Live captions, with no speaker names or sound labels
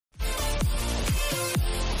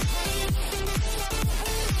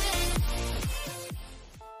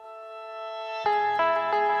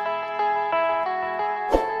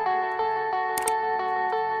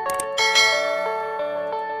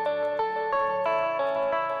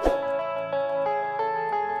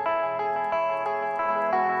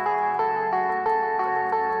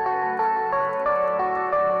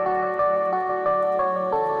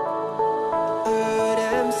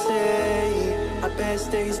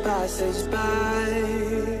passes by,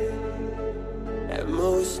 and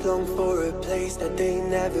most long for a place that they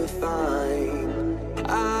never find.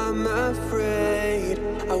 I'm afraid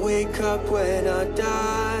I wake up when I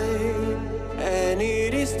die, and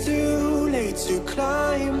it is too late to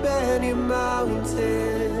climb any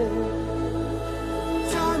mountain.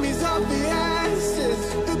 Time is of the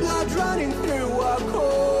essence, the blood running through our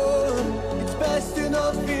core. It's best to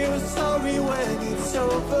not feel sorry when it's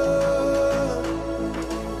over.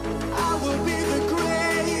 I will be the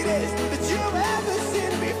greatest that you've ever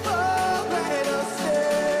seen before, and I'll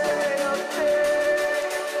stay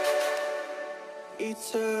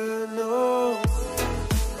eternal.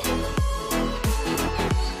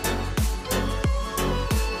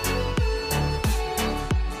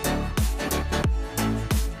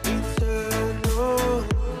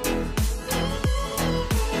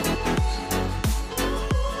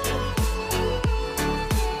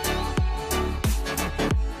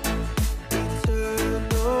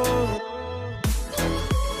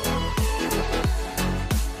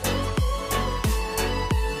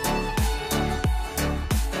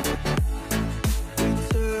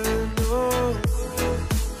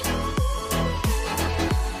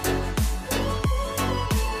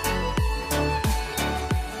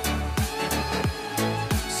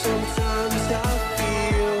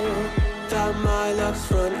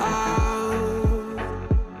 Run out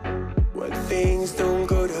when things don't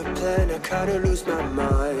go to plan. I kinda lose my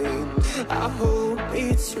mind. I hope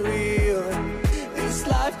it's real, this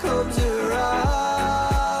life comes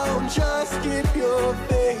around. Just keep your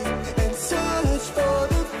faith and search for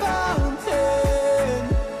the fountain.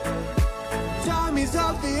 Time is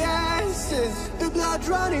of the essence, the blood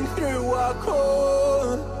running through our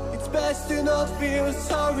core. It's best to not feel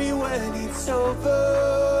sorry when it's over.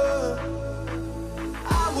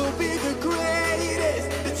 Will be the greatest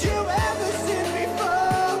that you've ever seen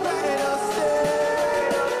before, and I'll stay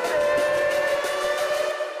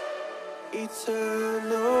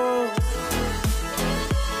eternal.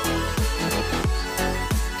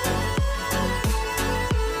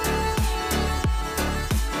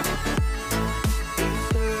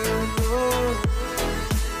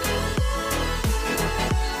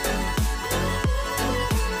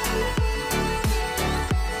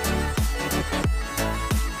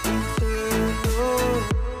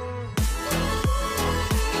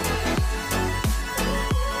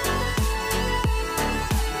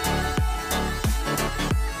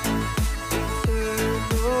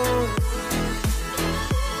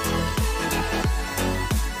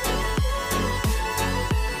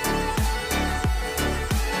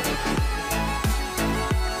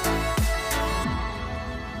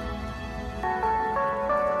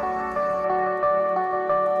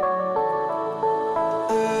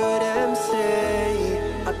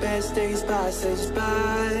 Days passes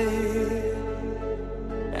by,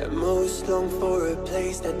 and most long for a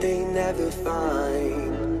place that they never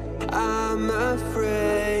find. I'm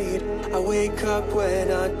afraid I wake up when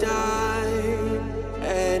I die,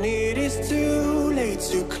 and it is too late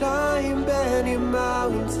to climb any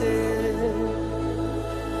mountain.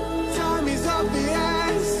 Time is of the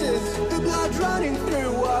essence, the blood running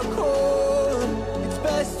through our core. It's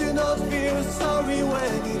best to not feel sorry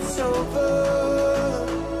when it's over.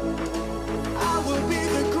 Will be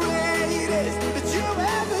the greatest that you've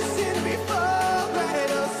ever seen before,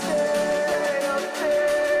 and I'll stay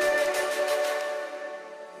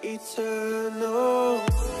eternal.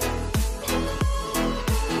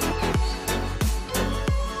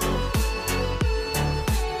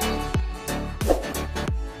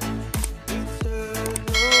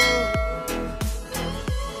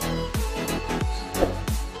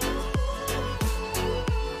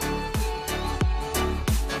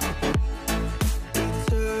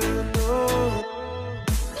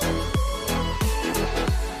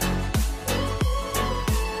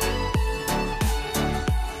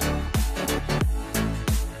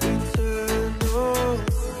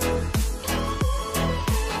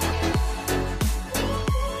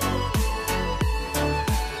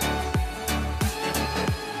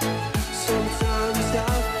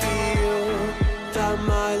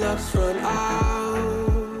 Run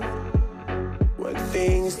out when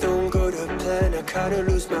things don't go to plan. I kinda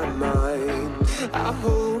lose my mind. I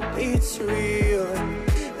hope it's real,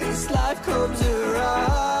 this life comes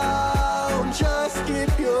around. Just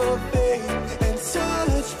keep your faith and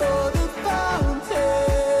search for the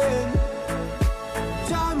fountain.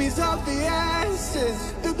 Time is of the essence,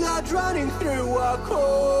 the blood running through our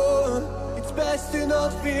core. It's best to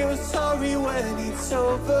not feel sorry when it's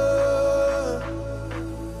over.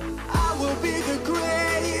 Will be the great